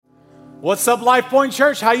What's up, Life Point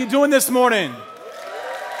Church? How you doing this morning?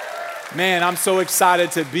 Man, I'm so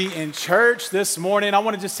excited to be in church this morning. I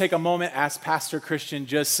want to just take a moment, as Pastor Christian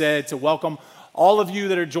just said, to welcome all of you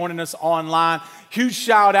that are joining us online. Huge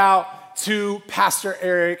shout out to Pastor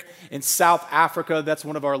Eric in South Africa. That's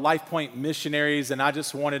one of our Life Point missionaries, and I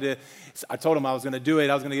told him I was going to do it.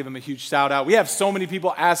 I was going to give him a huge shout out. We have so many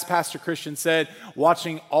people, as Pastor Christian said,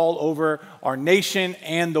 watching all over our nation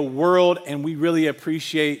and the world, and we really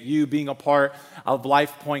appreciate you being a part of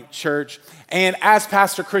Life Point Church. And as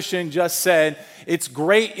Pastor Christian just said, it's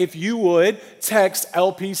great if you would text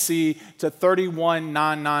LPC to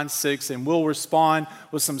 31996, and we'll respond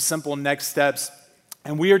with some simple next steps.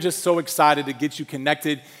 And we are just so excited to get you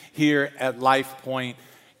connected here at Life Point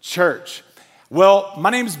Church. Well, my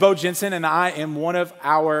name is Bo Jensen, and I am one of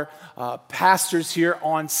our pastors here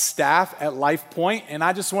on staff at Life Point. And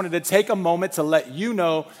I just wanted to take a moment to let you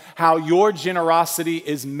know how your generosity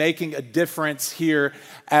is making a difference here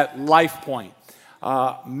at Life Point.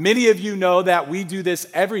 Many of you know that we do this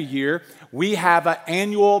every year. We have an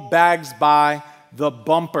annual Bags by the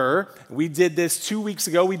Bumper. We did this 2 weeks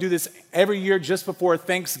ago. We do this every year just before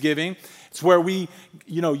Thanksgiving. It's where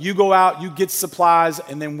you go out, you get supplies,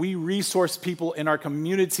 and then we resource people in our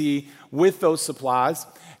community with those supplies.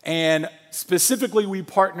 And specifically, we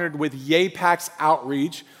partnered with YAPACS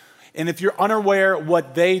Outreach. And if you're unaware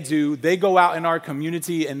what they do, they go out in our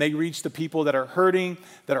community and they reach the people that are hurting,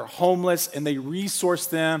 that are homeless, and they resource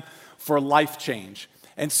them for life change.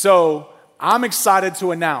 And so I'm excited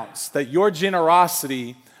to announce that your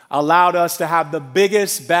generosity allowed us to have the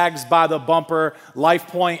biggest Bags by the Bumper Life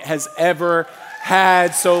Point has ever had.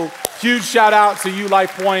 So huge shout out to you,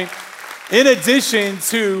 Life Point. In addition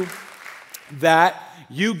to that,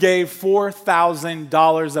 you gave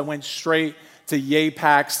 $4,000 that went straight to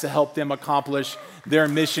YAPACS to help them accomplish their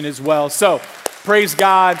mission as well. So praise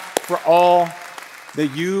God for all that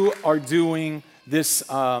you are doing this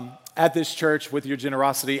at this church with your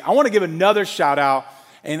generosity. I want to give another shout out,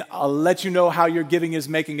 and I'll let you know how your giving is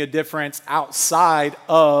making a difference outside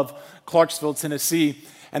of Clarksville, Tennessee.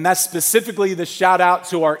 And that's specifically the shout out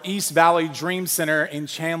to our East Valley Dream Center in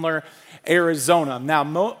Chandler, Arizona. Now,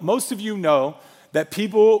 most of you know that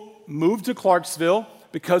people move to Clarksville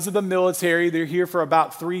because of the military. They're here for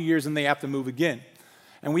about 3 years and they have to move again.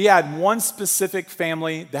 And we had one specific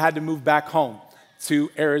family that had to move back home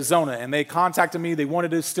to Arizona. And they contacted me. They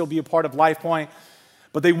wanted to still be a part of Life Point,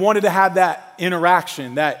 but they wanted to have that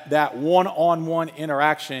interaction, that one-on-one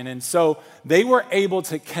interaction. And so they were able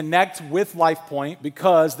to connect with Life Point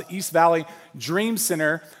because the East Valley Dream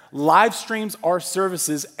Center live streams our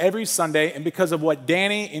services every Sunday. And because of what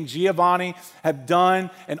Danny and Giovanni have done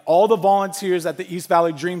and all the volunteers at the East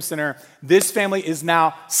Valley Dream Center, this family is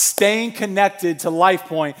now staying connected to Life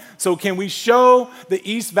Point. So can we show the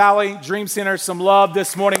East Valley Dream Center some love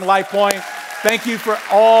this morning, Life Point? Thank you for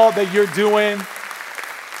all that you're doing.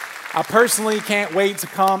 I personally can't wait to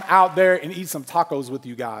come out there and eat some tacos with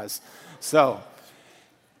you guys. So,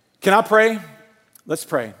 can I pray? Let's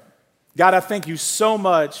pray. God, I thank you so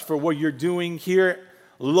much for what you're doing here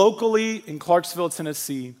locally in Clarksville,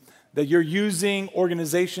 Tennessee, that you're using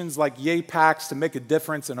organizations like YAPACS to make a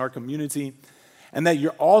difference in our community, and that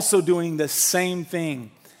you're also doing the same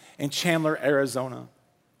thing in Chandler, Arizona,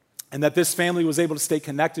 and that this family was able to stay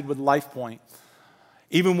connected with Life Point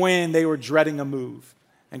even when they were dreading a move.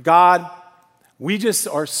 And God, we just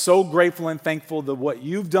are so grateful and thankful that what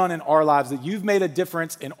you've done in our lives, that you've made a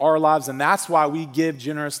difference in our lives, and that's why we give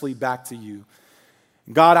generously back to you.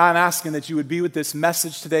 God, I'm asking that you would be with this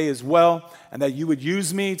message today as well, and that you would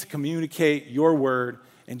use me to communicate your word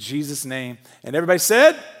in Jesus' name. And everybody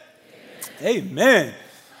said, Amen. Amen.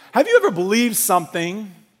 Have you ever believed something,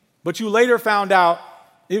 but you later found out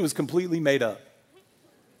it was completely made up?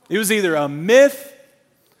 It was either a myth,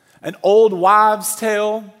 an old wives'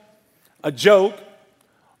 tale, a joke,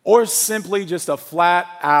 or simply just a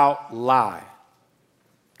flat-out lie.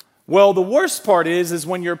 Well, the worst part is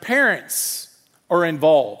when your parents are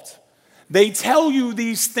involved. They tell you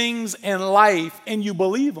these things in life and you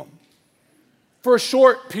believe them for a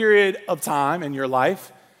short period of time in your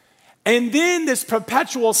life. And then this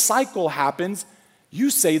perpetual cycle happens.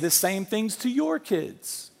 You say the same things to your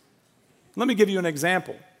kids. Let me give you an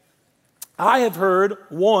example. I have heard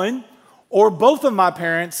one or both of my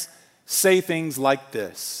parents say things like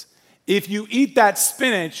this: if you eat that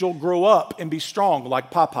spinach, you'll grow up and be strong like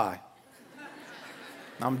Popeye.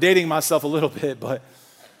 I'm dating myself a little bit, but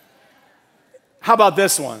how about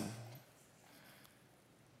this one?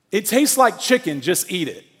 It tastes like chicken, just eat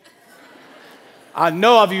it. I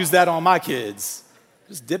know I've used that on my kids.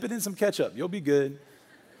 Just dip it in some ketchup, you'll be good.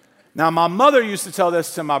 Now, my mother used to tell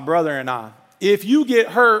this to my brother and I. If you get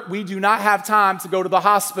hurt, we do not have time to go to the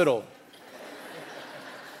hospital.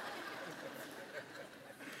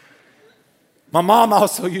 My mom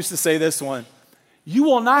also used to say this one. You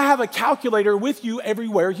will not have a calculator with you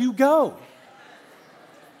everywhere you go.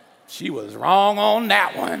 She was wrong on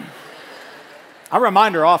that one. I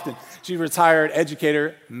remind her often. She's a retired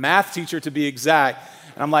educator, math teacher to be exact.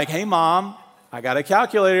 And I'm like, hey, Mom, I got a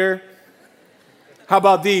calculator. How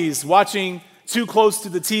about these? Watching too close to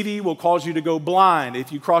the TV will cause you to go blind.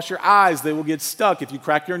 If you cross your eyes, they will get stuck. If you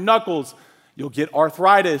crack your knuckles, you'll get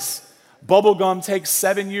arthritis. Bubble gum takes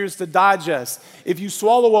 7 years to digest. If you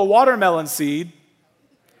swallow a watermelon seed,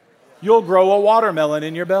 you'll grow a watermelon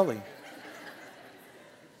in your belly.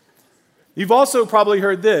 You've also probably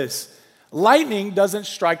heard this. Lightning doesn't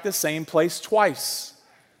strike the same place twice.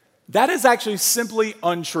 That is actually simply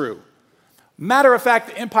untrue. Matter of fact,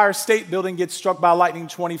 the Empire State Building gets struck by lightning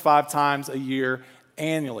 25 times a year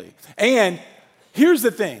annually. And here's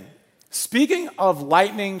the thing. Speaking of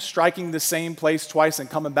lightning striking the same place twice and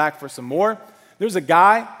coming back for some more, there's a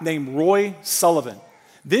guy named Roy Sullivan.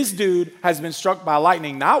 This dude has been struck by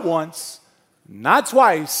lightning not once, not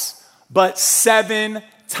twice, but 7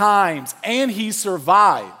 times, and he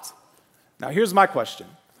survived. Now, here's my question.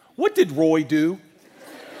 What did Roy do?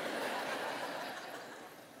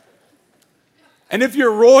 And if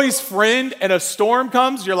you're Roy's friend and a storm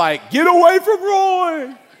comes, you're like, get away from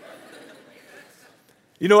Roy.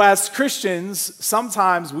 You know, as Christians,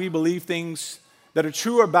 sometimes we believe things that are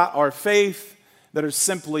true about our faith that are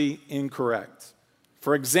simply incorrect.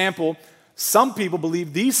 For example, some people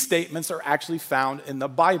believe these statements are actually found in the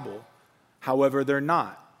Bible. However, they're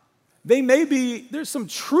not. There's some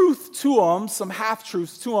truth to them, some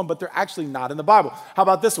half-truths to them, but they're actually not in the Bible. How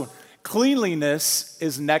about this one? Cleanliness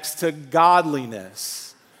is next to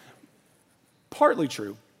godliness. Partly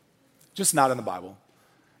true, just not in the Bible.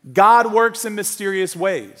 God works in mysterious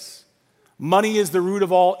ways. Money is the root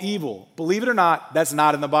of all evil. Believe it or not, that's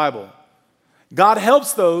not in the Bible. God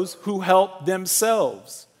helps those who help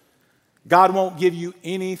themselves. God won't give you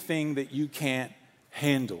anything that you can't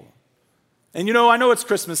handle. And you know, I know it's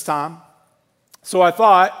Christmas time, so I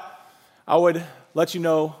thought I would let you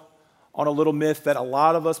know on a little myth that a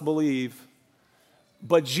lot of us believe,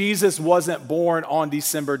 but Jesus wasn't born on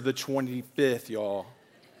December the 25th, y'all.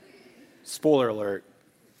 Spoiler alert.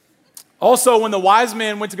 Also, when the wise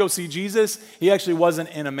men went to go see Jesus, he actually wasn't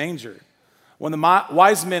in a manger. When the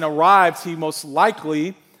wise men arrived, he most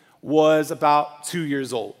likely was about 2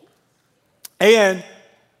 years old. And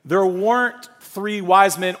there weren't 3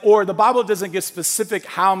 wise men, or the Bible doesn't give specific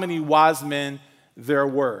how many wise men there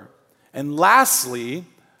were. And lastly,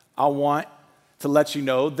 I want to let you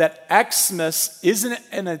know that Xmas isn't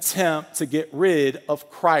an attempt to get rid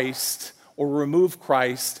of Christ or remove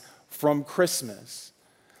Christ from Christmas.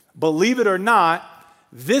 Believe it or not,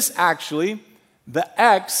 the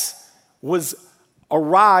X was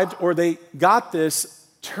arrived, or they got this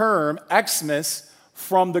term, Xmas,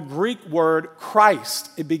 from the Greek word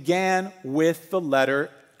Christ. It began with the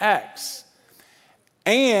letter X.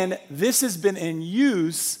 And this has been in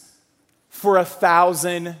use for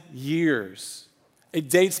 1,000 years. It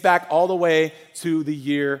dates back all the way to the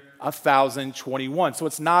year 1021. So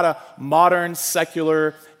it's not a modern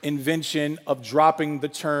secular invention of dropping the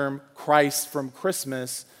term Christ from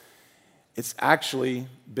Christmas. It's actually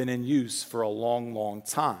been in use for a long, long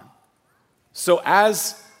time. So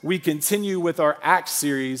as we continue with our Acts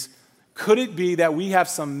series, could it be that we have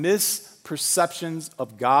some misperceptions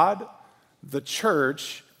of God, the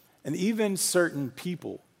church, and even certain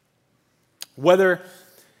people? Whether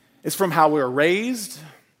it's from how we were raised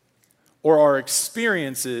or our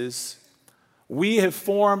experiences, we have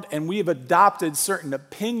formed and we have adopted certain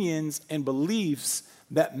opinions and beliefs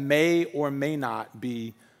that may or may not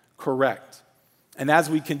be correct. And as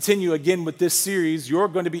we continue again with this series, you're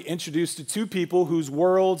going to be introduced to 2 people whose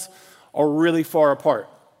worlds are really far apart.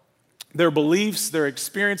 Their beliefs, their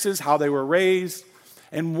experiences, how they were raised.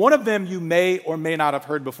 And one of them you may or may not have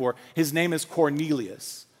heard before. His name is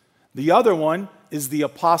Cornelius. The other one is the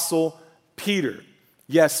Apostle Peter.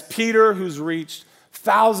 Yes, Peter, who's reached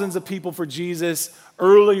thousands of people for Jesus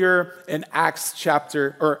earlier in Acts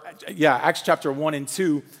chapter 1 and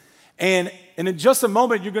 2. And in just a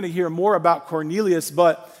moment, you're going to hear more about Cornelius,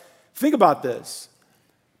 but think about this.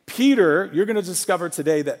 Peter, you're going to discover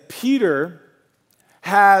today that Peter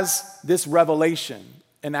has this revelation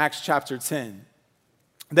in Acts chapter 10,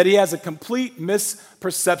 that he has a complete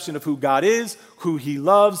misperception of who God is, who he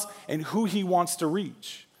loves, and who he wants to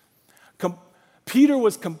reach. Peter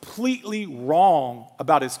was completely wrong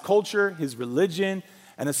about his culture, his religion,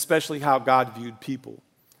 and especially how God viewed people.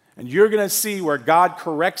 And you're going to see where God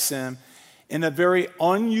corrects him in a very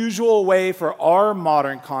unusual way for our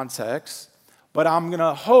modern context. But I'm going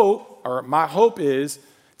to hope, or my hope is,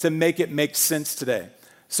 to make it make sense today.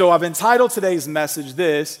 So I've entitled today's message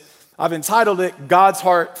this. I've entitled it, God's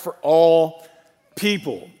Heart for All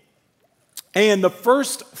People. And the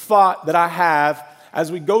first thought that I have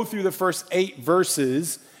as we go through the first 8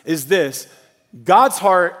 verses is this: God's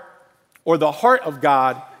heart, or the heart of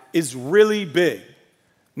God, is really big.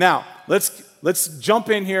 Now, let's jump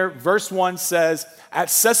in here. Verse 1 says, at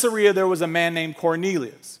Caesarea there was a man named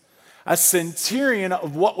Cornelius, a centurion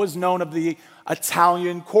of what was known of the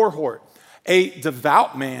Italian cohort, a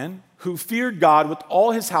devout man who feared God with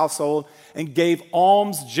all his household and gave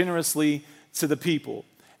alms generously to the people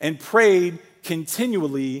and prayed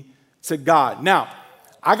continually to God. Now,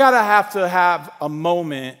 I have to have a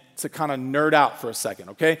moment to kind of nerd out for a second,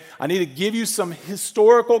 okay? I need to give you some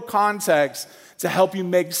historical context to help you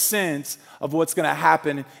make sense of what's going to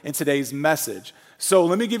happen in today's message. So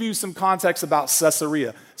let me give you some context about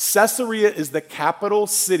Caesarea. Caesarea is the capital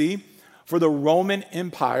city for the Roman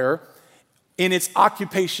Empire in its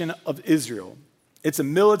occupation of Israel. It's a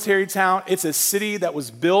military town. It's a city that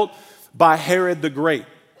was built by Herod the Great.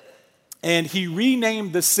 And he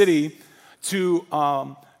renamed the city to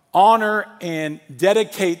honor and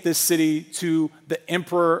dedicate this city to the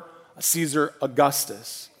Emperor Caesar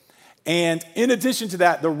Augustus. And in addition to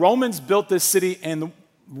that, the Romans built this city, and the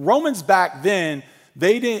Romans back then,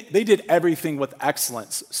 they did everything with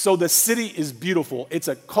excellence. So the city is beautiful. It's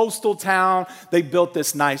a coastal town. They built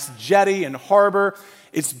this nice jetty and harbor.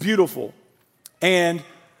 It's beautiful. And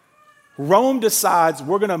Rome decides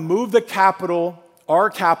we're going to move the capital, our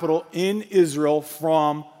capital in Israel,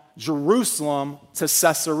 from Jerusalem to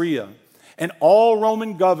Caesarea. And all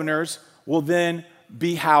Roman governors will then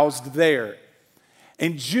be housed there.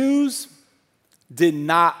 And Jews did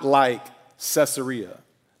not like Caesarea.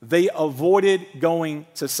 They avoided going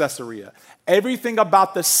to Caesarea. Everything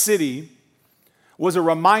about the city was a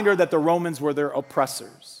reminder that the Romans were their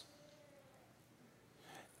oppressors.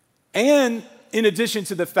 And in addition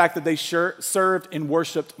to the fact that they served and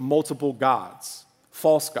worshiped multiple gods,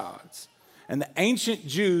 false gods. And the ancient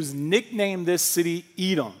Jews nicknamed this city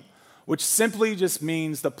Edom, which simply just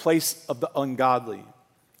means the place of the ungodly.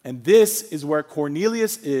 And this is where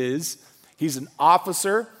Cornelius is. He's an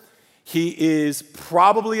officer. He is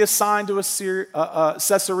probably assigned to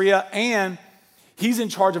Caesarea, and he's in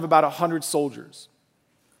charge of about 100 soldiers.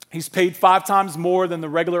 He's paid 5 times more than the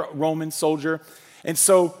regular Roman soldier. And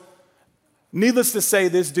so, needless to say,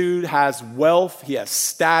 this dude has wealth, he has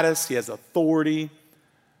status, he has authority.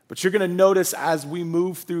 But you're going to notice as we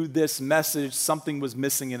move through this message, something was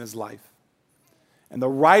missing in his life. And the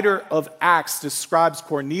writer of Acts describes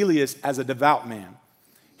Cornelius as a devout man.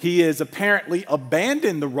 He has apparently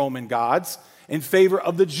abandoned the Roman gods in favor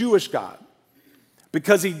of the Jewish God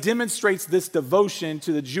because he demonstrates this devotion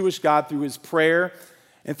to the Jewish God through his prayer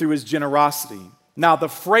and through his generosity. Now, the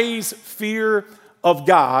phrase fear of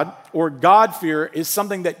God or God-fear is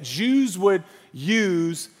something that Jews would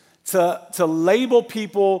use to label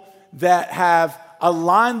people that have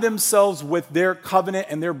aligned themselves with their covenant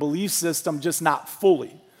and their belief system, just not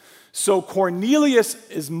fully. So Cornelius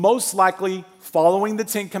is most likely following the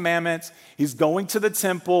 10 Commandments. He's going to the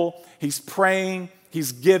temple, he's praying,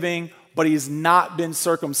 he's giving, but he's not been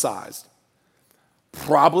circumcised.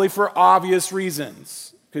 Probably for obvious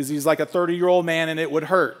reasons, because he's like a 30-year-old man and it would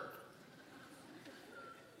hurt.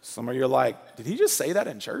 Some of you are like, did he just say that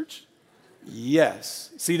in church?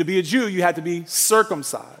 Yes. See, to be a Jew, you had to be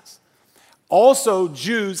circumcised. Also,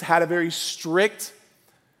 Jews had a very strict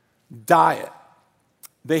diet.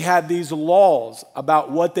 They had these laws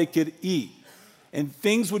about what they could eat. And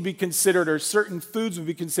things would be considered, or certain foods would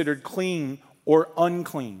be considered clean or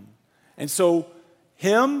unclean. And so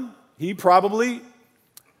he probably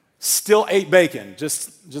still ate bacon,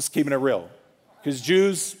 just keeping it real. Because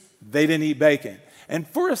Jews, they didn't eat bacon. And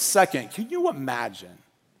for a second, can you imagine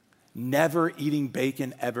never eating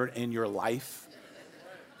bacon ever in your life?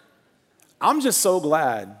 I'm just so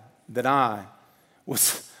glad that I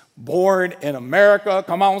was born in America,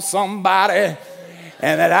 come on somebody,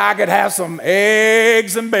 and that I could have some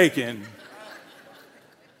eggs and bacon.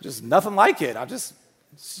 Just nothing like it. It's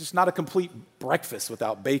just not a complete breakfast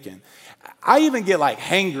without bacon. I even get like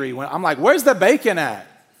hangry when I'm like, where's the bacon at?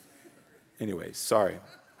 Anyways, sorry.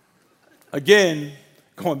 Again,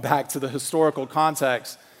 going back to the historical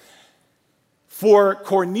context, for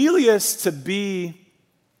Cornelius to be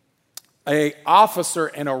an officer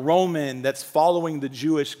and a Roman that's following the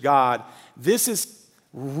Jewish God, this is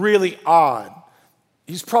really odd.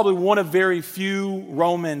 He's probably one of very few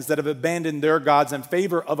Romans that have abandoned their gods in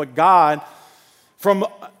favor of a God from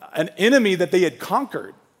an enemy that they had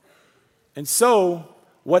conquered. And so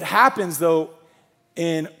what happens, though,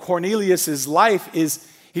 in Cornelius' life is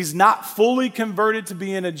he's not fully converted to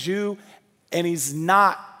being a Jew, and he's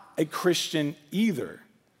not a Christian either.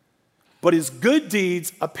 But his good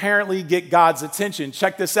deeds apparently get God's attention.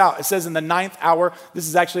 Check this out. It says in the 9th hour, this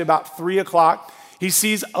is actually about 3 o'clock, he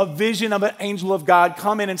sees a vision of an angel of God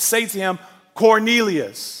come in and say to him,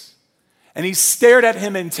 Cornelius. And he stared at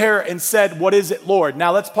him in terror and said, what is it, Lord?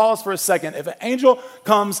 Now let's pause for a second. If an angel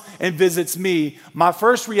comes and visits me, my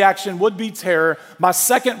first reaction would be terror. My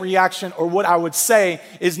second reaction, or what I would say,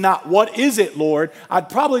 is not, what is it, Lord? I'd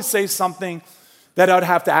probably say something that I'd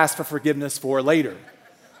have to ask for forgiveness for later.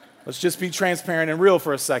 Let's just be transparent and real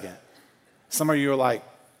for a second. Some of you are like,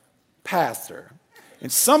 Pastor.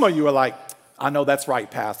 And some of you are like, I know that's right,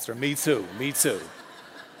 Pastor. Me too, me too.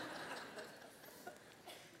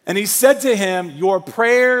 And he said to him, your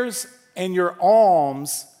prayers and your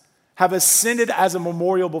alms have ascended as a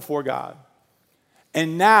memorial before God.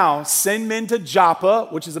 And now send men to Joppa,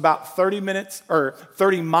 which is about 30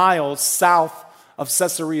 miles south of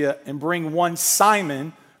Caesarea, and bring one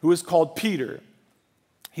Simon, who is called Peter.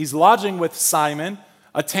 He's lodging with Simon,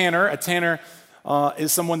 a tanner. A tanner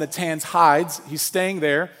is someone that tans hides. He's staying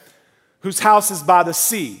there, whose house is by the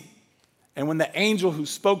sea. And when the angel who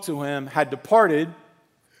spoke to him had departed,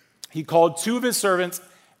 he called 2 of his servants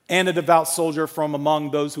and a devout soldier from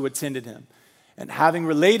among those who attended him. And having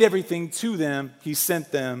relayed everything to them, he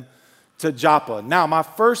sent them to Joppa. Now, my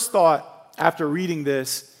first thought after reading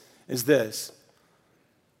this is this.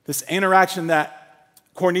 This interaction that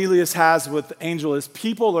Cornelius has with the angel is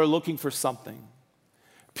people are looking for something.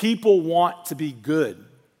 People want to be good.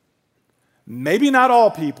 Maybe not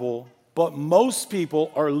all people, but most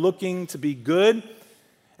people are looking to be good.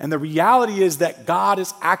 And the reality is that God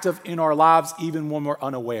is active in our lives even when we're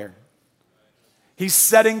unaware. He's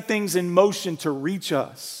setting things in motion to reach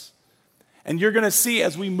us. And you're going to see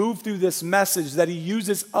as we move through this message that he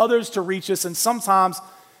uses others to reach us. And sometimes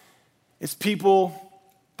it's people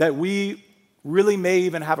that we really may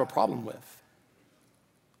even have a problem with.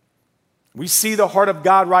 We see the heart of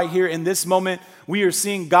God right here in this moment. We are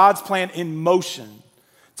seeing God's plan in motion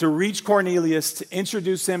to reach Cornelius, to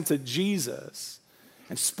introduce him to Jesus.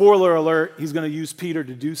 And spoiler alert, he's going to use Peter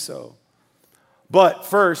to do so. But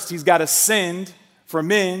first, he's got to send for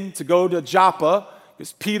men to go to Joppa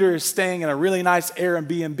because Peter is staying in a really nice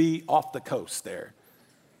Airbnb off the coast there.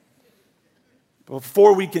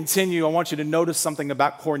 Before we continue, I want you to notice something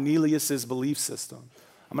about Cornelius' belief system.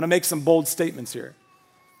 I'm going to make some bold statements here.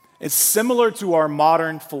 It's similar to our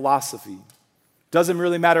modern philosophy. Doesn't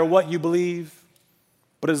really matter what you believe,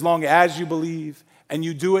 but as long as you believe and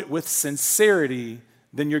you do it with sincerity,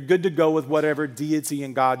 then you're good to go with whatever deity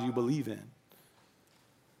and God you believe in.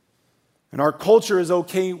 And our culture is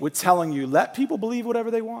okay with telling you, let people believe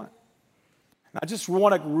whatever they want. And I just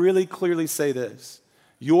want to really clearly say this.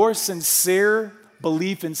 Your sincere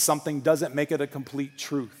belief in something doesn't make it a complete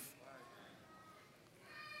truth.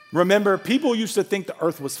 Remember, people used to think the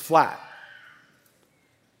earth was flat.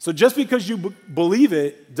 So just because you believe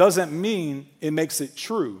it doesn't mean it makes it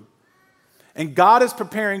true. And God is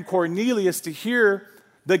preparing Cornelius to hear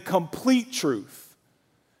the complete truth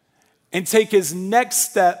and take his next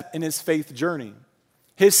step in his faith journey.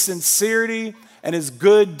 His sincerity and his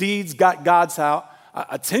good deeds got God's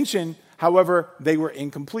attention, however, they were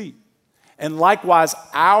incomplete. And likewise,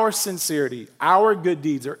 our sincerity, our good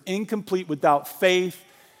deeds are incomplete without faith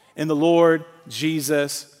in the Lord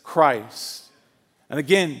Jesus Christ. And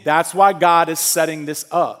again, that's why God is setting this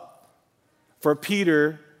up for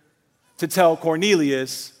Peter to tell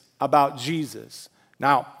Cornelius about Jesus.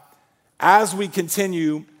 Now, as we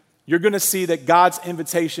continue, you're going to see that God's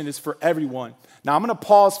invitation is for everyone. Now, I'm going to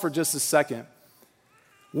pause for just a second.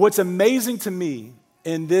 What's amazing to me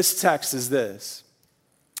in this text is this,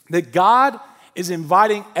 that God is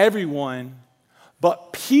inviting everyone,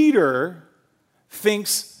 but Peter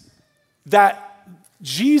thinks that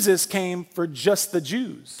Jesus came for just the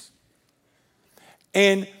Jews.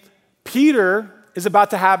 And Peter is about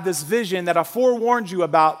to have this vision that I forewarned you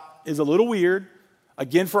about is a little weird,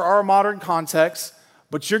 again, for our modern context,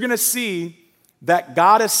 but you're going to see that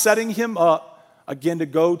God is setting him up, again, to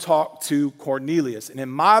go talk to Cornelius. And in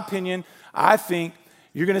my opinion, I think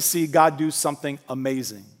you're going to see God do something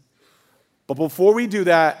amazing. But before we do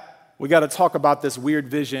that, we got to talk about this weird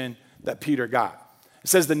vision that Peter got. It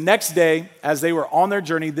says the next day, as they were on their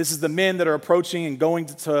journey, this is the men that are approaching and going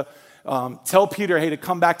to tell Peter, hey, to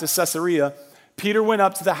come back to Caesarea. Peter went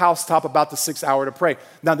up to the housetop about the 6th hour to pray.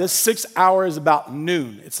 Now, this 6th hour is about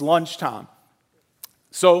noon. It's lunchtime.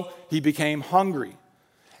 So he became hungry.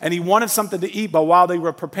 And he wanted something to eat, but while they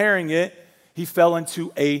were preparing it, he fell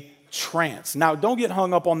into a trance. Now, don't get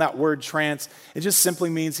hung up on that word trance. It just simply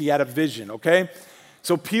means he had a vision, okay?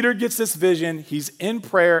 So Peter gets this vision. He's in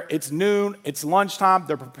prayer. It's noon. It's lunchtime.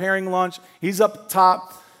 They're preparing lunch. He's up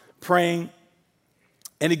top praying.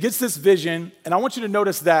 And he gets this vision. And I want you to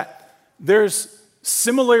notice that there's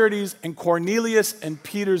similarities in Cornelius and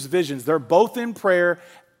Peter's visions. They're both in prayer.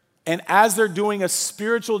 And as they're doing a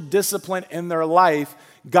spiritual discipline in their life,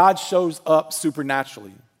 God shows up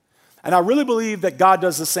supernaturally. And I really believe that God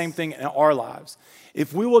does the same thing in our lives.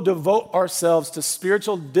 If we will devote ourselves to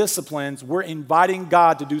spiritual disciplines, we're inviting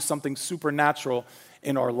God to do something supernatural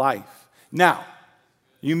in our life. Now,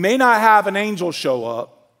 you may not have an angel show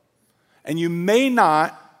up, and you may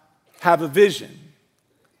not have a vision,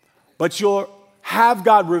 but you'll have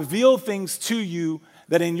God reveal things to you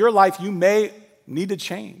that in your life you may need to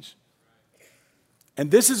change. And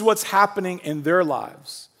this is what's happening in their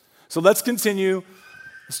lives. So let's continue.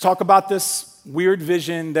 Let's talk about this weird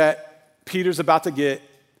vision that Peter's about to get.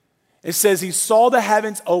 It says he saw the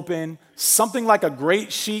heavens open, something like a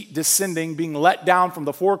great sheet descending, being let down from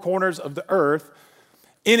the four corners of the earth.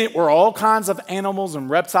 In it were all kinds of animals and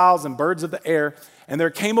reptiles and birds of the air. And there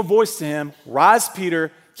came a voice to him, "Rise,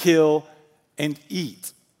 Peter, kill and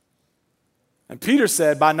eat." And Peter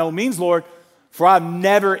said, "By no means, Lord, for I've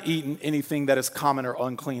never eaten anything that is common or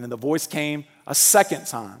unclean." And the voice came a second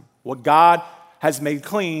time, "What God has made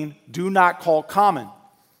clean, do not call common."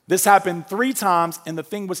 This happened 3 times, and the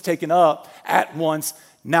thing was taken up at once.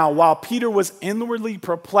 Now, while Peter was inwardly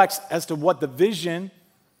perplexed as to what the vision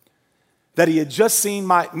that he had just seen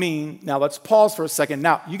might mean, now let's pause for a second.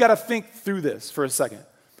 Now, you got to think through this for a second.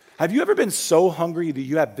 Have you ever been so hungry that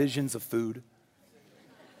you have visions of food?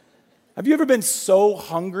 Have you ever been so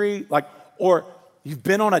hungry, or you've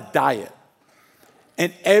been on a diet,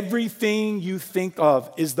 and everything you think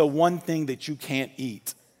of is the one thing that you can't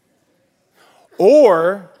eat?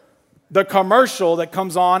 Or the commercial that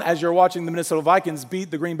comes on as you're watching the Minnesota Vikings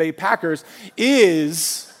beat the Green Bay Packers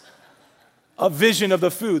is a vision of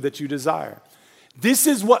the food that you desire. This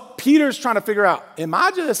is what Peter's trying to figure out. Am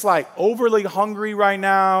I just overly hungry right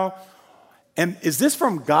now? And is this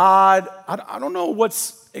from God? I don't know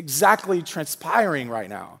what's exactly transpiring right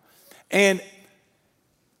now. And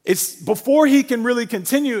it's before he can really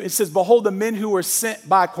continue, it says, "Behold, the men who were sent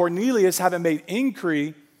by Cornelius, having made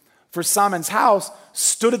inquiry for Simon's house,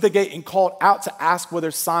 stood at the gate and called out to ask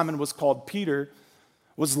whether Simon was called Peter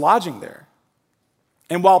was lodging there.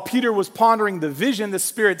 And while Peter was pondering the vision, the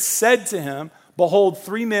Spirit said to him, 'Behold,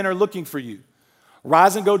 3 men are looking for you.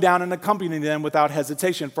 Rise and go down and accompany them without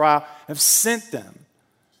hesitation, for I have sent them.'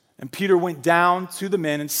 And Peter went down to the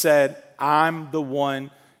men and said, 'I'm the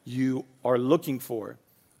one you are looking for.'"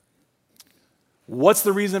 What's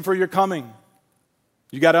the reason for your coming?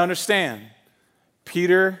 You got to understand,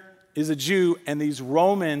 Peter is a Jew, and these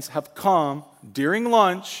Romans have come during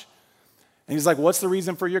lunch, and he's like, "What's the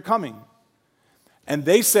reason for your coming?" And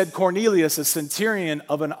they said, "Cornelius, a centurion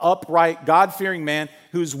of an upright, God-fearing man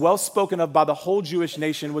who's well spoken of by the whole Jewish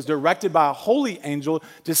nation, was directed by a holy angel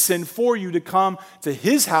to send for you to come to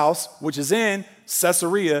his house, which is in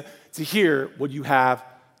Caesarea, to hear what you have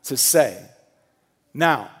to say."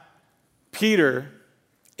 Now, Peter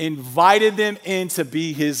invited them in to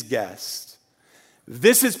be his guest.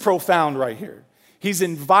 This is profound right here. He's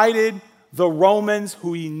invited the Romans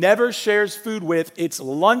who he never shares food with. It's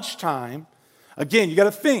lunchtime. Again, you got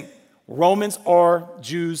to think, Romans are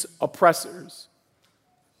Jews' oppressors.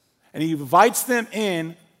 And he invites them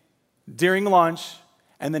in during lunch,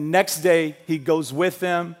 and the next day he goes with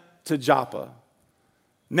them to Joppa.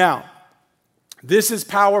 Now, this is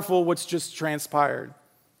powerful what's just transpired.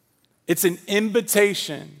 It's an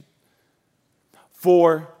invitation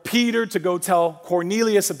for Peter to go tell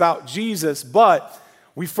Cornelius about Jesus, but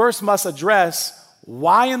we first must address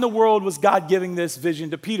why in the world was God giving this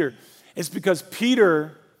vision to Peter? It's because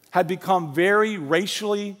Peter had become very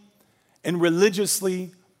racially and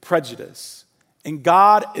religiously prejudiced. And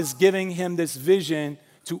God is giving him this vision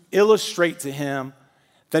to illustrate to him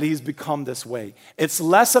that he's become this way. It's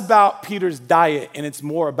less about Peter's diet and it's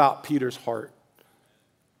more about Peter's heart.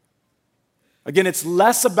 Again, it's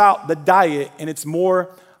less about the diet and it's more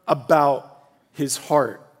about his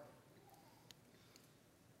heart.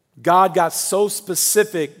 God got so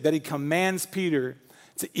specific that he commands Peter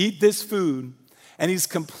to eat this food, and he's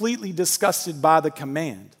completely disgusted by the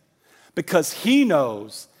command because he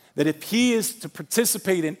knows that if he is to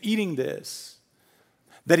participate in eating this,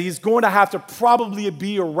 that he's going to have to probably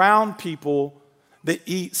be around people that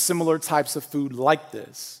eat similar types of food like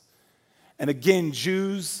this. And again,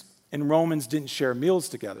 Jews and Romans didn't share meals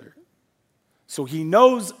together. So he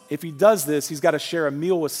knows if he does this, he's got to share a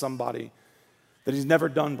meal with somebody that he's never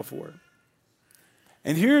done before.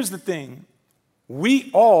 And here's the thing. We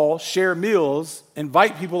all share meals,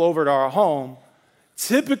 invite people over to our home,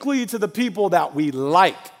 typically to the people that we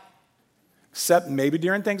like, except maybe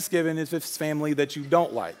during Thanksgiving if it's family that you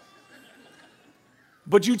don't like.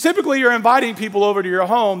 But you typically are inviting people over to your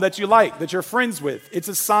home that you like, that you're friends with. It's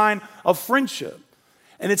a sign of friendship.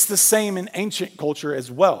 And it's the same in ancient culture as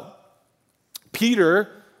well. Peter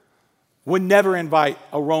would never invite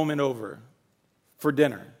a Roman over for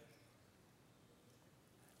dinner.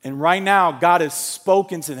 And right now, God has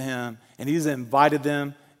spoken to him, and he's invited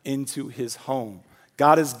them into his home.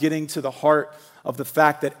 God is getting to the heart of the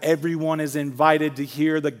fact that everyone is invited to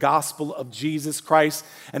hear the gospel of Jesus Christ.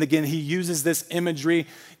 And again, he uses this imagery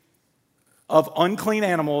of unclean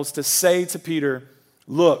animals to say to Peter,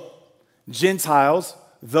 look, Gentiles,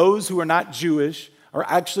 those who are not Jewish, are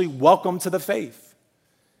actually welcome to the faith.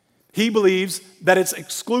 He believes that it's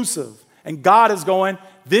exclusive. And God is going,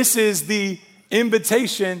 this is the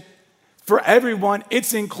invitation for everyone.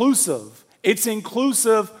 It's inclusive. It's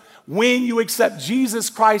inclusive when you accept Jesus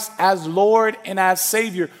Christ as Lord and as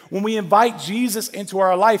Savior. When we invite Jesus into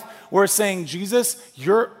our life, we're saying, Jesus,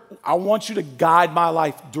 I want you to guide my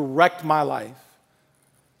life, direct my life.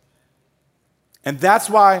 And that's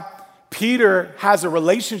why Peter has a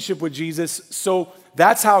relationship with Jesus, so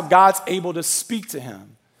that's how God's able to speak to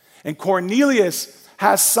him. And Cornelius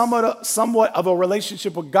has somewhat of a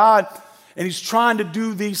relationship with God, and he's trying to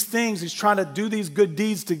do these things. He's trying to do these good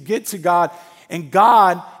deeds to get to God. And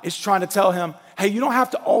God is trying to tell him, hey, you don't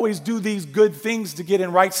have to always do these good things to get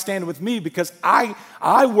in right stand with me, because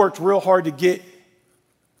I worked real hard to get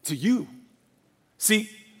to you. See,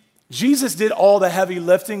 Jesus did all the heavy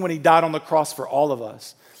lifting when he died on the cross for all of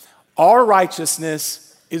us. Our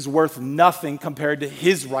righteousness is worth nothing compared to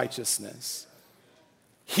his righteousness.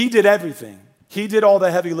 He did everything. He did all the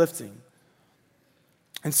heavy lifting.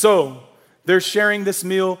 And so they're sharing this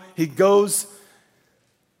meal. He goes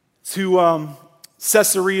to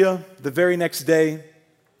Caesarea the very next day,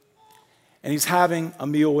 and he's having a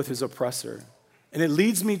meal with his oppressor. And it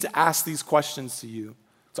leads me to ask these questions to you,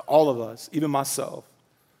 to all of us, even myself.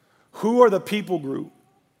 Who are the people group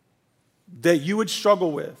that you would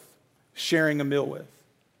struggle with sharing a meal with?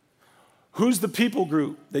 Who's the people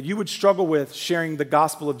group that you would struggle with sharing the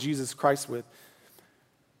gospel of Jesus Christ with?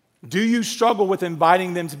 Do you struggle with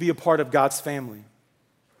inviting them to be a part of God's family?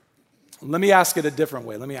 Let me ask it a different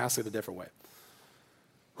way.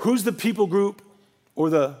 Who's the people group or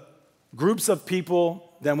the groups of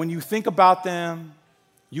people that when you think about them,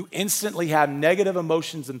 you instantly have negative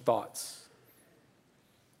emotions and thoughts?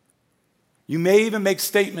 You may even make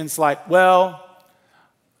statements like, well,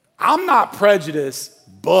 I'm not prejudiced,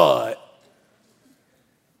 but,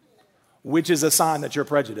 which is a sign that you're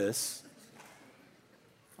prejudiced.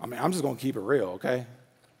 I mean, I'm just going to keep it real, okay?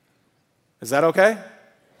 Is that okay?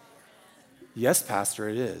 Yes, Pastor,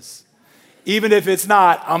 it is. Even if it's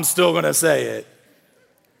not, I'm still going to say it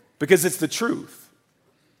because it's the truth.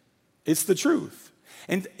 It's the truth.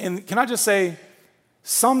 And can I just say,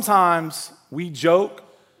 sometimes we joke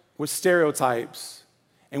with stereotypes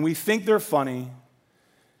and we think they're funny,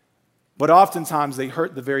 but oftentimes they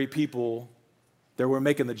hurt the very people that we're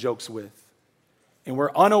making the jokes with. And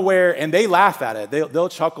we're unaware, and they laugh at it. They'll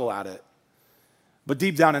chuckle at it. But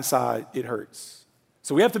deep down inside, it hurts.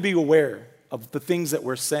 So we have to be aware of the things that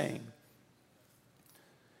we're saying.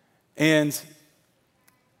 And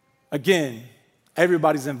again,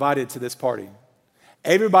 everybody's invited to this party.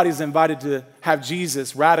 Everybody's invited to have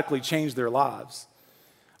Jesus radically change their lives.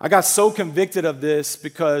 I got so convicted of this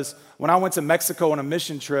because when I went to Mexico on a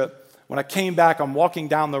mission trip, when I came back, I'm walking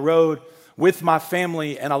down the road with my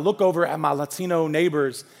family, and I look over at my Latino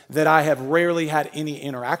neighbors that I have rarely had any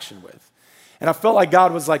interaction with. And I felt like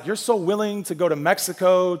God was like, you're so willing to go to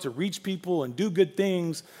Mexico to reach people and do good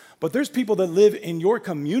things, but there's people that live in your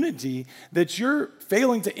community that you're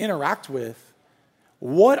failing to interact with.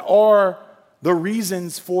 What are the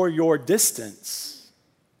reasons for your distance?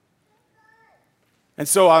 And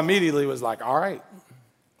so I immediately was like, all right.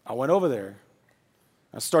 I went over there.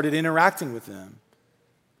 I started interacting with them.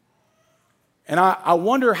 And I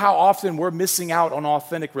wonder how often we're missing out on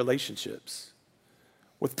authentic relationships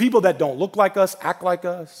with people that don't look like us, act like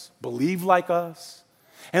us, believe like us.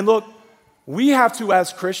 And look, we have to,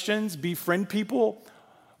 as Christians, befriend people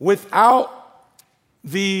without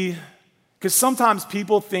because sometimes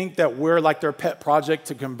people think that we're like their pet project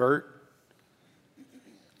to convert.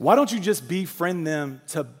 Why don't you just befriend them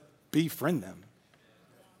to befriend them?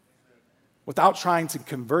 without trying to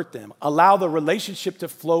convert them. Allow the relationship to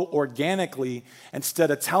flow organically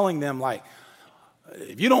instead of telling them like,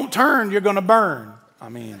 if you don't turn, you're going to burn.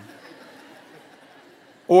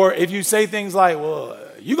 Or if you say things like, well,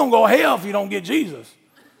 you're going to go to hell if you don't get Jesus.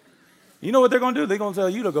 You know what they're going to do? They're going to tell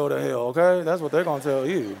you to go to hell, okay? That's what they're going to tell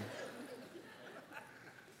you.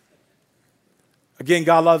 Again,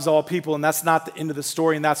 God loves all people, and that's not the end of the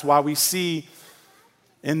story, and that's why we see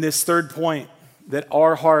in this third point that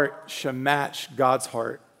our heart should match God's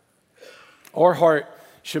heart. Our heart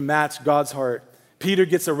should match God's heart. Peter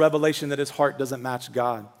gets a revelation that his heart doesn't match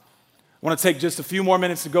God. I want to take just a few more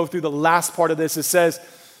minutes to go through the last part of this. It says,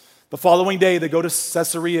 the following day, they go to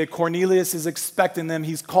Caesarea. Cornelius is expecting them.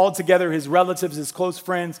 He's called together his relatives, his close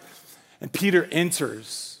friends, and Peter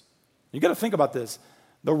enters. You got to think about this.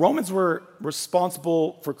 The Romans were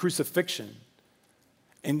responsible for crucifixion,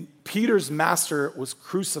 and Peter's master was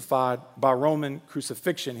crucified by Roman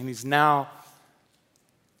crucifixion, and he's now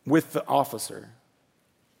with the officer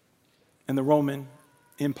in the Roman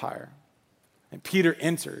Empire. And Peter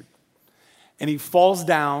entered. And he falls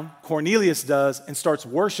down, Cornelius does, and starts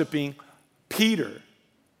worshiping Peter.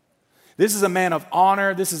 This is a man of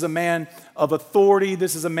honor. This is a man of authority.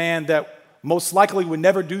 This is a man that most likely would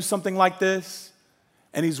never do something like this.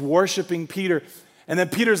 And he's worshiping Peter. And then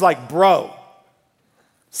Peter's like, bro,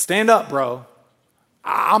 stand up, bro.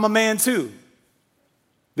 I'm a man too.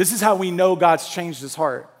 This is how we know God's changed his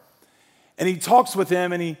heart. And he talks with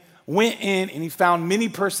him, and he went in and he found many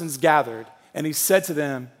persons gathered. And he said to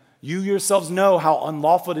them, you yourselves know how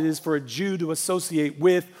unlawful it is for a Jew to associate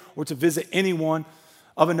with or to visit anyone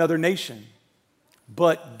of another nation.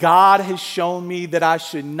 But God has shown me that I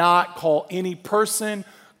should not call any person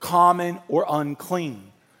common or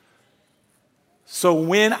unclean. So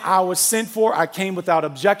when I was sent for, I came without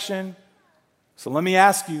objection. So let me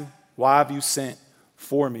ask you, why have you sent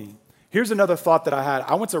for me? Here's another thought that I had.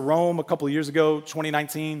 I went to Rome a couple of years ago,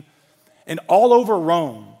 2019, and all over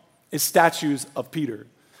Rome is statues of Peter.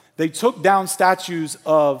 They took down statues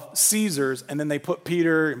of Caesars, and then they put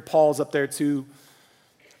Peter and Paul's up there too.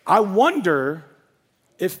 I wonder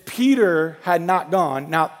if Peter had not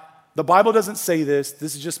gone. Now, the Bible doesn't say this.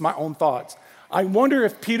 This is just my own thoughts. I wonder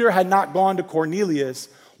if Peter had not gone to Cornelius,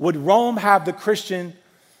 would Rome have the Christian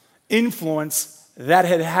influence that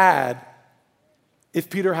it had if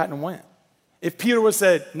Peter hadn't went? If Peter would have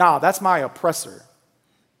said, nah, that's my oppressor.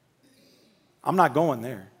 I'm not going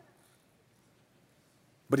there.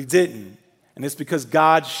 But he didn't, and it's because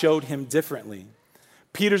God showed him differently.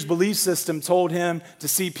 Peter's belief system told him to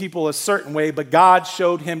see people a certain way, but God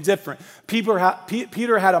showed him different. Peter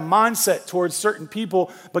had a mindset towards certain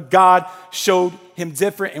people, but God showed him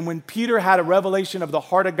different. And when Peter had a revelation of the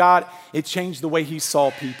heart of God, it changed the way he saw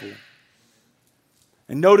people.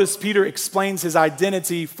 And notice Peter explains his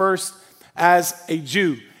identity first as a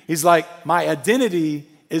Jew. He's like, my identity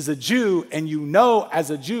is a Jew, and you know as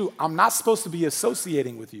a Jew, I'm not supposed to be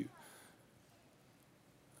associating with you.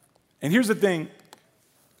 And here's the thing.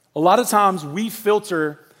 A lot of times we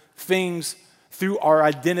filter things through our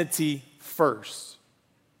identity first.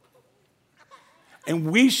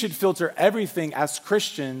 And we should filter everything as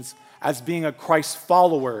Christians as being a Christ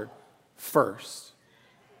follower first.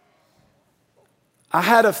 I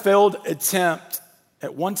had a failed attempt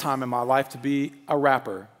at one time in my life to be a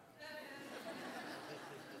rapper.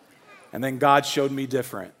 And then God showed me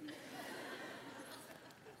different.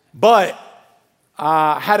 But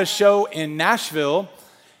I had a show in Nashville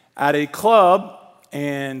at a club,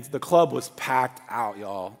 and the club was packed out,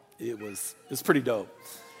 y'all. It was pretty dope.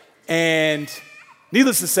 And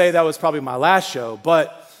needless to say, that was probably my last show.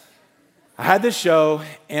 But I had this show,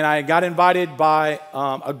 and I got invited by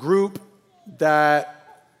a group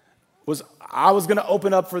that I was going to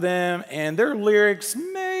open up for them, and their lyrics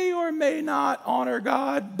may or may not honor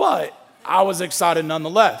God, but I was excited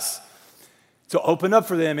nonetheless to open up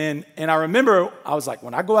for them. And I remember I was like,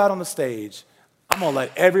 when I go out on the stage, I'm going to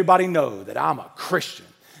let everybody know that I'm a Christian,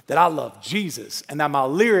 that I love Jesus, and that my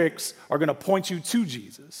lyrics are going to point you to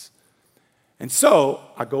Jesus. And so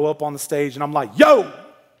I go up on the stage and I'm like, yo,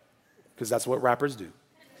 because that's what rappers do.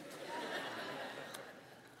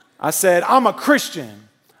 I said, I'm a Christian.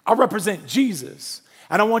 I represent Jesus.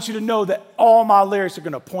 And I want you to know that all my lyrics are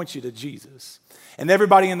going to point you to Jesus. And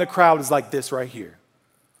everybody in the crowd is like this right here.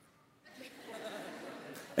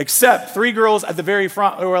 Except 3 girls at the very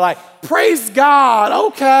front who were like, praise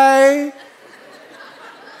God, okay.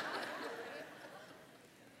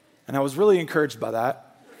 And I was really encouraged by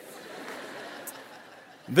that.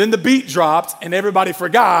 Then the beat dropped and everybody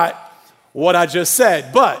forgot what I just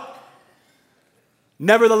said. But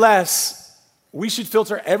nevertheless, we should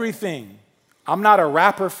filter everything. I'm not a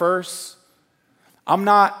rapper first. I'm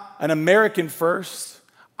not an American first.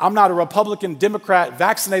 I'm not a Republican, Democrat,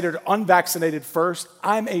 vaccinated or unvaccinated first.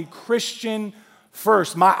 I'm a Christian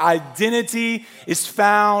first. My identity is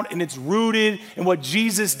found and it's rooted in what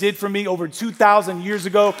Jesus did for me over 2,000 years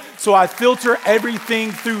ago. So I filter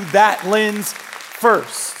everything through that lens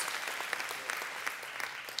first.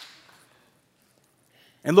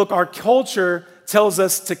 And look, our culture tells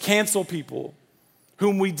us to cancel people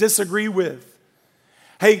whom we disagree with.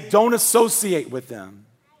 Hey, don't associate with them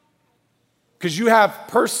because you have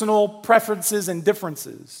personal preferences and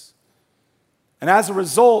differences. And as a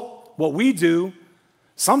result, what we do,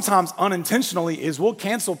 sometimes unintentionally, is we'll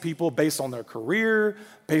cancel people based on their career,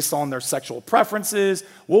 based on their sexual preferences.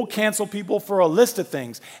 We'll cancel people for a list of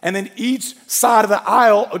things. And then each side of the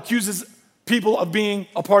aisle accuses people of being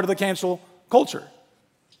a part of the cancel culture.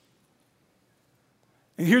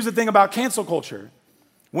 And here's the thing about cancel culture.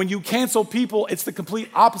 When you cancel people, it's the complete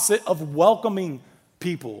opposite of welcoming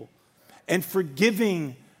people and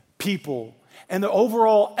forgiving people. And the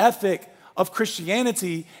overall ethic of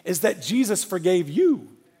Christianity is that Jesus forgave you.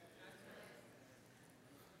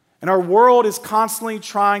 And our world is constantly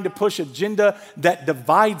trying to push agenda that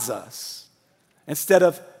divides us instead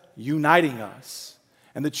of uniting us.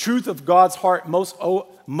 And the truth of God's heart must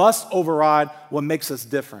override what makes us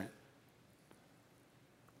different.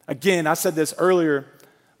 Again, I said this earlier,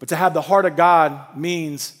 but to have the heart of God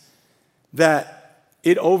means that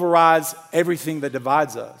it overrides everything that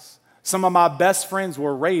divides us. Some of my best friends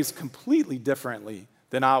were raised completely differently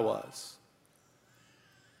than I was.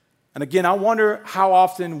 And again, I wonder how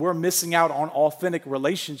often we're missing out on authentic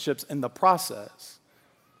relationships in the process.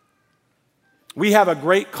 We have a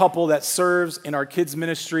great couple that serves in our kids'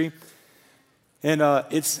 ministry, and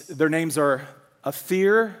their names are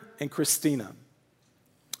Athir and Christina.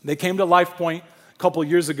 They came to Life Point a couple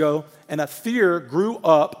years ago, and Athir grew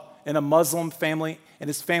up in a Muslim family, and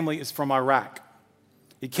his family is from Iraq.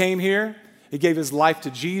 He came here, he gave his life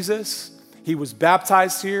to Jesus, he was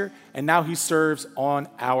baptized here, and now he serves on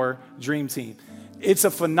our dream team. It's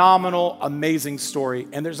a phenomenal, amazing story,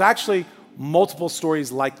 and there's actually multiple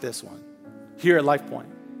stories like this one here at Life Point.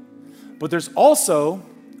 But there's also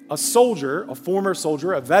a soldier, a former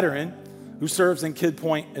soldier, a veteran, who serves in Kid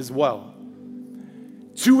Point as well.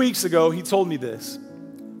 2 weeks ago, he told me this.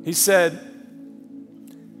 He said,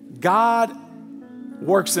 God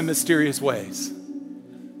works in mysterious ways.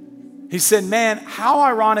 He said, man, how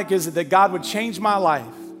ironic is it that God would change my life,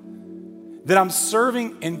 that I'm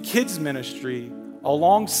serving in kids ministry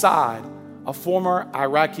alongside a former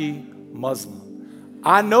Iraqi Muslim.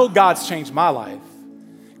 I know God's changed my life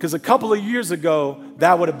because a couple of years ago,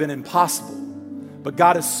 that would have been impossible. But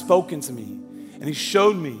God has spoken to me and he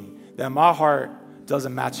showed me that my heart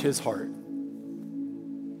doesn't match his heart.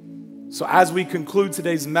 So as we conclude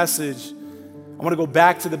today's message, I want to go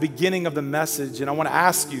back to the beginning of the message and I want to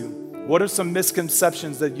ask you, what are some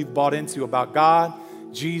misconceptions that you've bought into about God,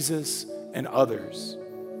 Jesus, and others?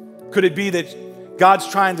 Could it be that God's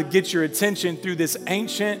trying to get your attention through this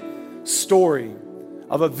ancient story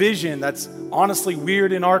of a vision that's honestly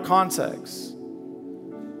weird in our context?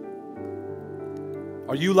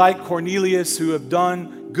 Are you like Cornelius, who have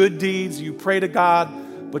done good deeds, you pray to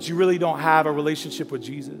God, but you really don't have a relationship with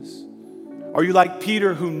Jesus? Are you like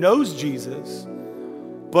Peter, who knows Jesus,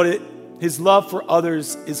 but his love for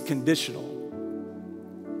others is conditional?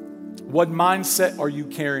 What mindset are you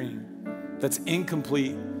carrying that's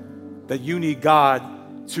incomplete, that you need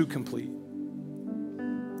God to complete?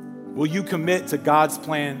 Will you commit to God's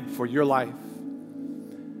plan for your life?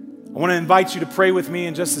 I want to invite you to pray with me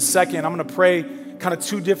in just a second. I'm going to pray kind of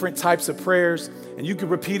two different types of prayers, and you can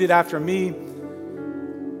repeat it after me.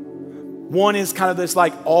 One is kind of this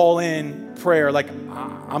like all-in prayer, like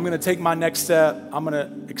I'm going to take my next step. I'm going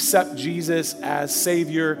to accept Jesus as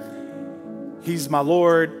Savior. He's my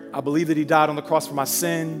Lord. I believe that he died on the cross for my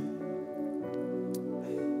sin.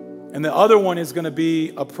 And the other one is going to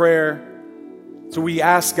be a prayer so we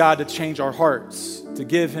ask God to change our hearts, to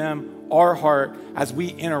give him our heart as we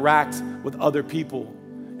interact with other people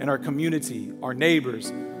in our community, our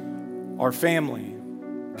neighbors, our family,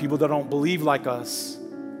 people that don't believe like us,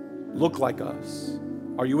 look like us.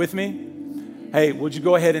 Are you with me? Hey, would you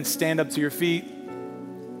go ahead and stand up to your feet?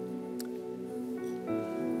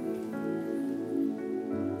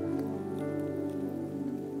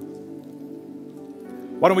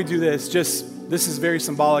 Why don't we do this? This is very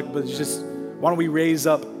symbolic, but why don't we raise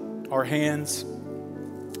up our hands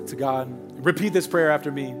to God? Repeat this prayer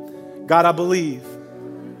after me. God, I believe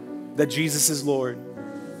that Jesus is Lord,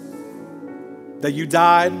 that you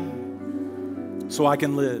died so I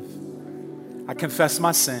can live. I confess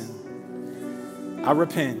my sin. I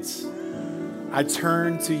repent. I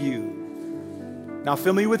turn to you. Now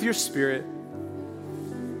fill me with your Spirit.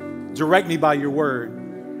 Direct me by your word.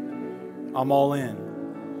 I'm all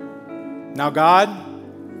in. Now, God,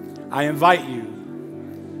 I invite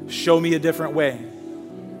you. Show me a different way.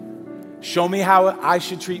 Show me how I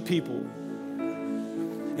should treat people.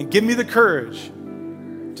 And give me the courage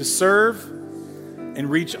to serve and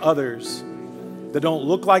reach others that don't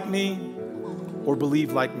look like me or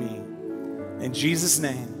believe like me. In Jesus'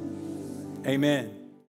 name, amen.